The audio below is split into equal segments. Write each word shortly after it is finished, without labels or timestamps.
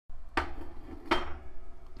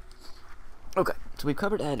Okay, so we've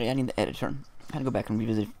covered adding the editor. I'm going to go back and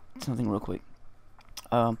revisit something real quick.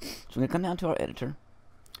 So we're going to come down to our editor,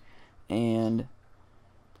 and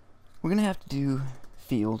we're going to have to do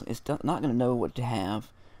field. It's not going to know what to have,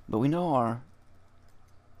 but we know our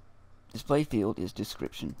display field is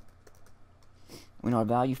description. We know our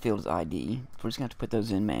value field is ID. We're just going to have to put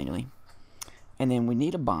those in manually. And then we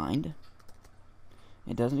need a bind.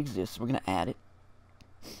 It doesn't exist, so we're going to add it.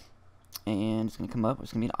 And it's going to come up.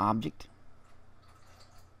 It's going to be an object.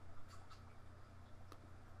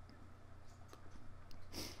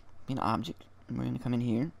 Be an object. And we're going to come in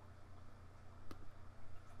here.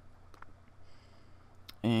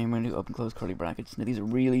 And we're going to do open close curly brackets. Now these are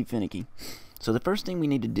really finicky. So the first thing we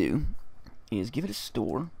need to do is give it a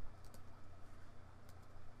store.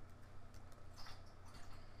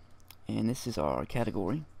 And this is our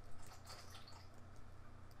category.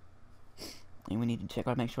 And we need to check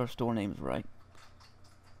out, make sure our store name is right.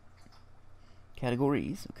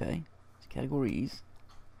 Categories, okay. Categories.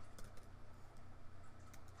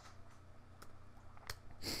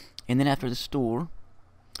 And then after the store,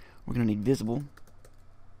 we're going to need visible.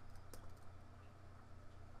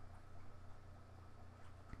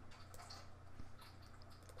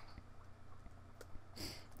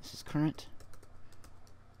 This is current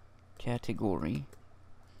category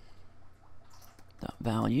dot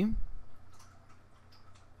value.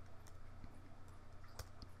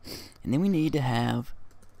 And then we need to have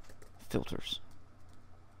filters.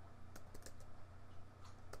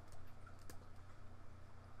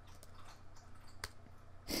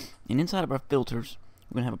 And inside of our filters,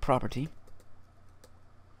 we're going to have a property.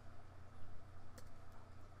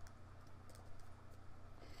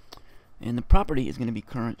 And the property is going to be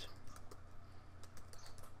current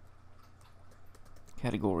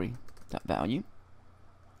category dot value.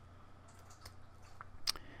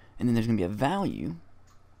 And then there's going to be a value.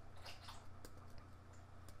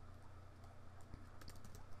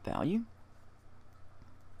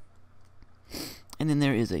 And then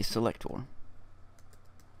there is a selector.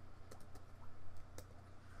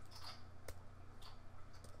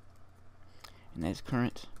 And that is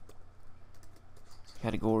current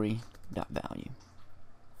category dot value.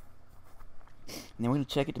 And then we're going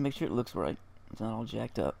to check it to make sure it looks right. It's not all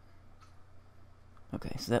jacked up.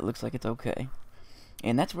 Okay, so that looks like it's okay.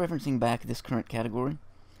 And that's referencing back this current category.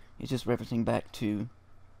 It's just referencing back to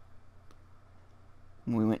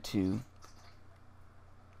when we went to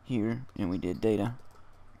here and we did data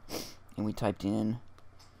and we typed in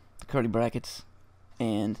the curly brackets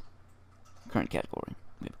and current category.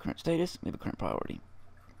 We have a current status, we have a current priority.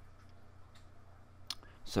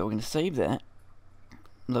 So we're going to save that,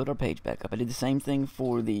 load our page back up. I did the same thing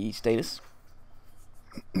for the status.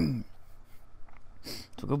 So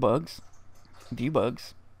go bugs, view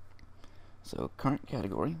bugs. So current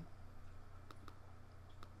category.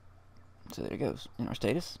 So there it goes in our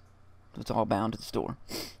status. So it's all bound to the store.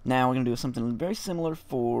 Now we're going to do something very similar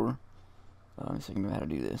for, let me see how to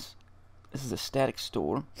do this. This is a static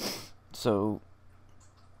store. So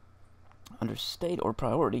under state or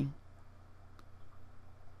priority,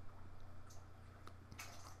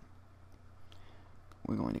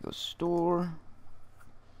 we're going to go store.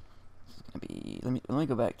 This is going to be, let me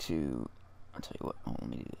go back to, I'll tell you what, let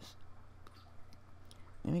me do this.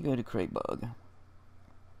 Let me go to create bug.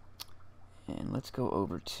 And let's go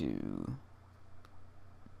over to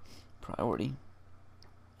priority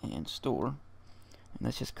and store. And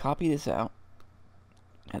let's just copy this out.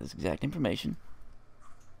 Have this exact information.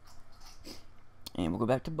 And we'll go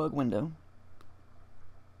back to bug window.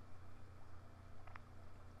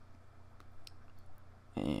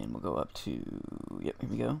 And we'll go up to, yep, here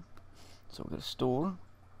we go. So we'll go to store,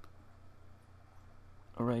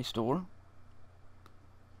 array store. I'm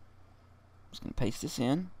just going to paste this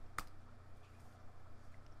in.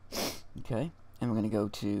 Okay, and we're going to go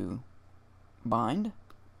to bind.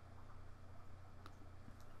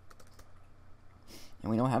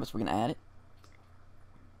 And we know how, so we're going to add it.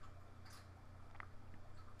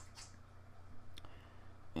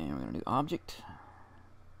 And we're going to do object.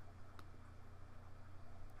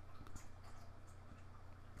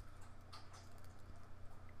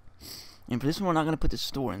 And for this one, we're not going to put the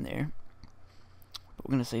store in there. But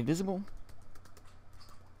we're going to say visible.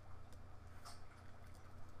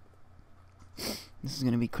 This is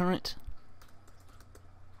going to be current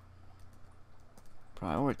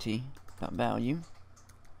priority dot value,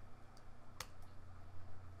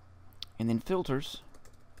 and then filters.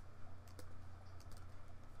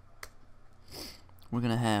 We're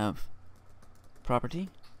going to have property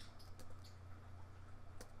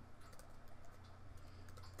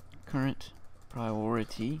current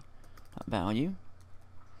priority dot value,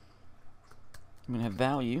 I'm gonna have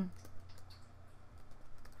value,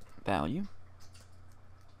 and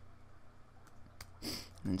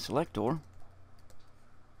then selector,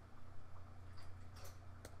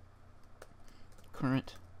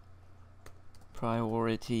 current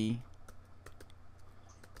priority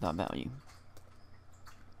dot value.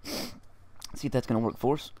 See if that's gonna work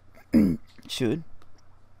for us. It should.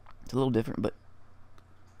 It's a little different, but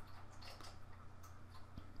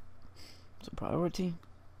so priority,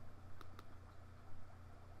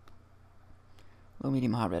 low,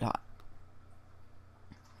 medium, high, red, hot.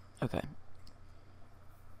 Okay.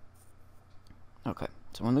 Okay.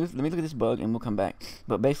 So let me look at this bug and we'll come back.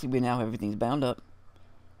 But basically now everything's bound up.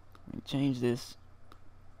 Let me change this.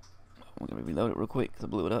 We're gonna reload it real quick because I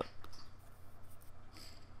blew it up.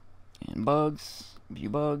 And bugs, view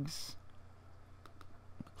bugs.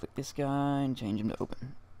 Click this guy and change him to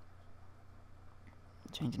open.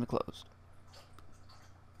 Change him to closed.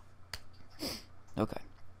 Okay,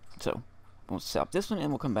 so we'll stop this one and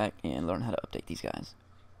we'll come back and learn how to update these guys.